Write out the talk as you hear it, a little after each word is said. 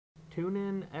Tune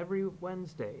in every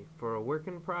Wednesday for A Work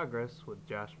in Progress with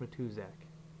Josh Matuzak.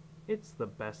 It's the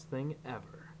best thing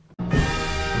ever.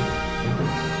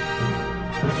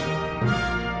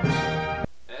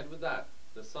 And with that,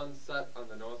 the sun set on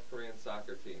the North Korean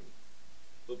soccer team.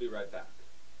 We'll be right back.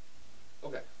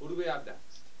 Okay, who do we have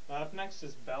next? Up next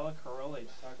is Bela Karolyi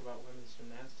to talk about women's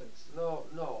gymnastics. No,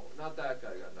 not that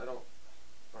guy again. I don't...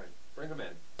 Alright, bring him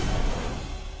in.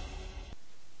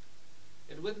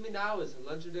 And with me now is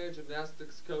legendary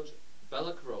gymnastics coach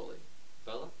Bela Karolyi.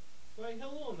 Bela? Why,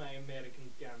 hello, my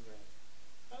American comrade.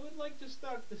 I would like to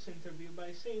start this interview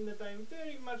by saying that I am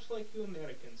very much like you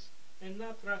Americans, and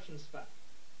not Russian spy.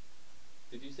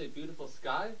 Did you say beautiful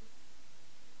sky?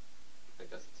 I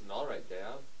guess it's an alright day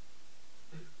out.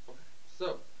 Okay,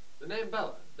 so, the name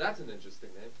Bela, that's an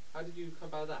interesting name. How did you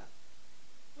come by that?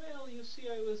 Well, you see,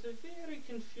 I was a very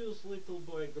confused little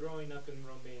boy growing up in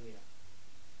Romania.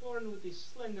 Born with the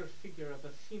slender figure of a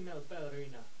female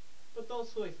ballerina, but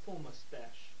also a full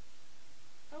mustache.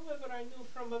 However, I knew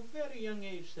from a very young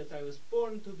age that I was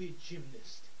born to be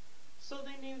gymnast. So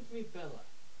they named me Bela,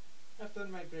 after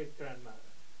my great-grandmother.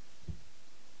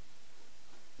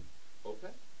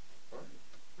 Okay, alright.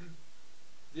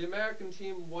 The American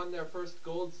team won their first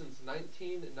gold since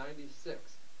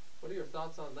 1996. What are your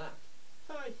thoughts on that?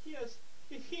 Yes,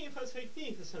 he was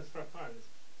magnificent performance.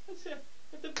 It's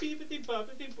the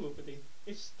beepity-boppity-boopity.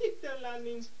 They stick their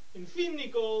landings in win the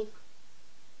gold.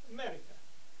 America.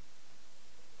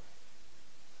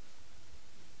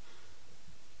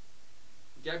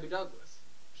 Gabby Douglas.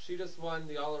 She just won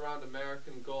the all-around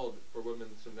American gold for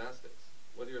women's gymnastics.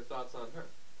 What are your thoughts on her?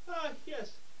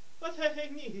 Yes. What a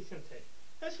magnificent day.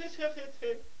 And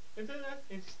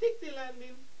stick the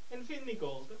landing and win the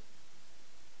gold.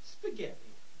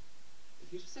 Spaghetti.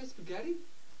 Did you just say spaghetti?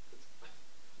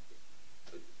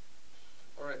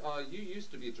 Alright, you used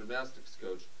to be a gymnastics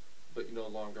coach, but you no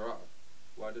longer are.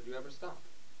 Why did you ever stop?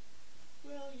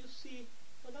 Well, you see,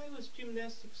 when I was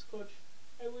gymnastics coach,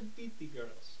 I would beat the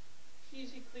girls,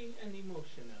 physically and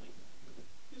emotionally.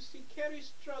 You see, Carrie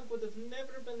Strug would have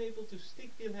never been able to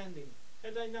stick the landing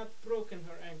had I not broken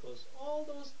her ankles all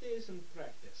those days in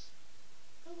practice.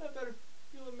 However,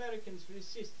 you Americans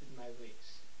resisted my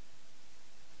ways.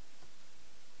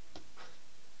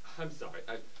 I'm sorry,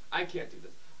 I can't do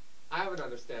this. I haven't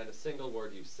understand a single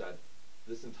word you've said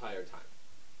this entire time.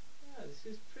 Yeah, this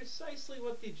is precisely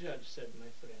what the judge said, my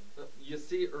friend. You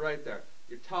see, right there.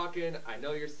 You're talking, I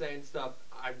know you're saying stuff,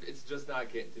 it's just not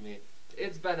getting to me.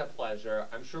 It's been a pleasure.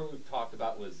 I'm sure what we've talked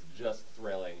about was just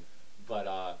thrilling, but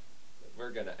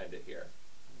we're gonna end it here.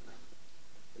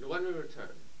 And when we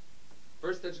return,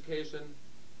 first education,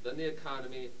 then the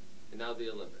economy, and now the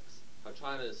Olympics. How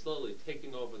China is slowly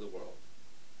taking over the world.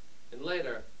 And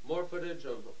later, more footage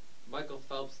of Michael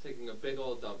Phelps taking a big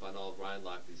old dump on all of Ryan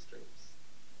Lockley's streams.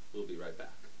 We'll be right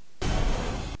back.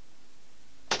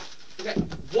 Okay,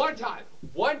 one time,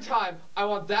 I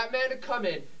want that man to come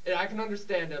in, and I can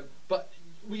understand him, but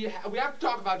we have to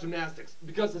talk about gymnastics,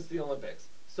 because it's the Olympics.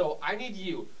 So I need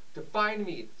you to find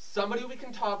me somebody we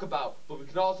can talk about, but we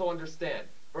can also understand,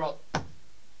 or else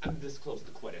I'm this close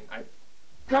to quitting.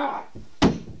 God!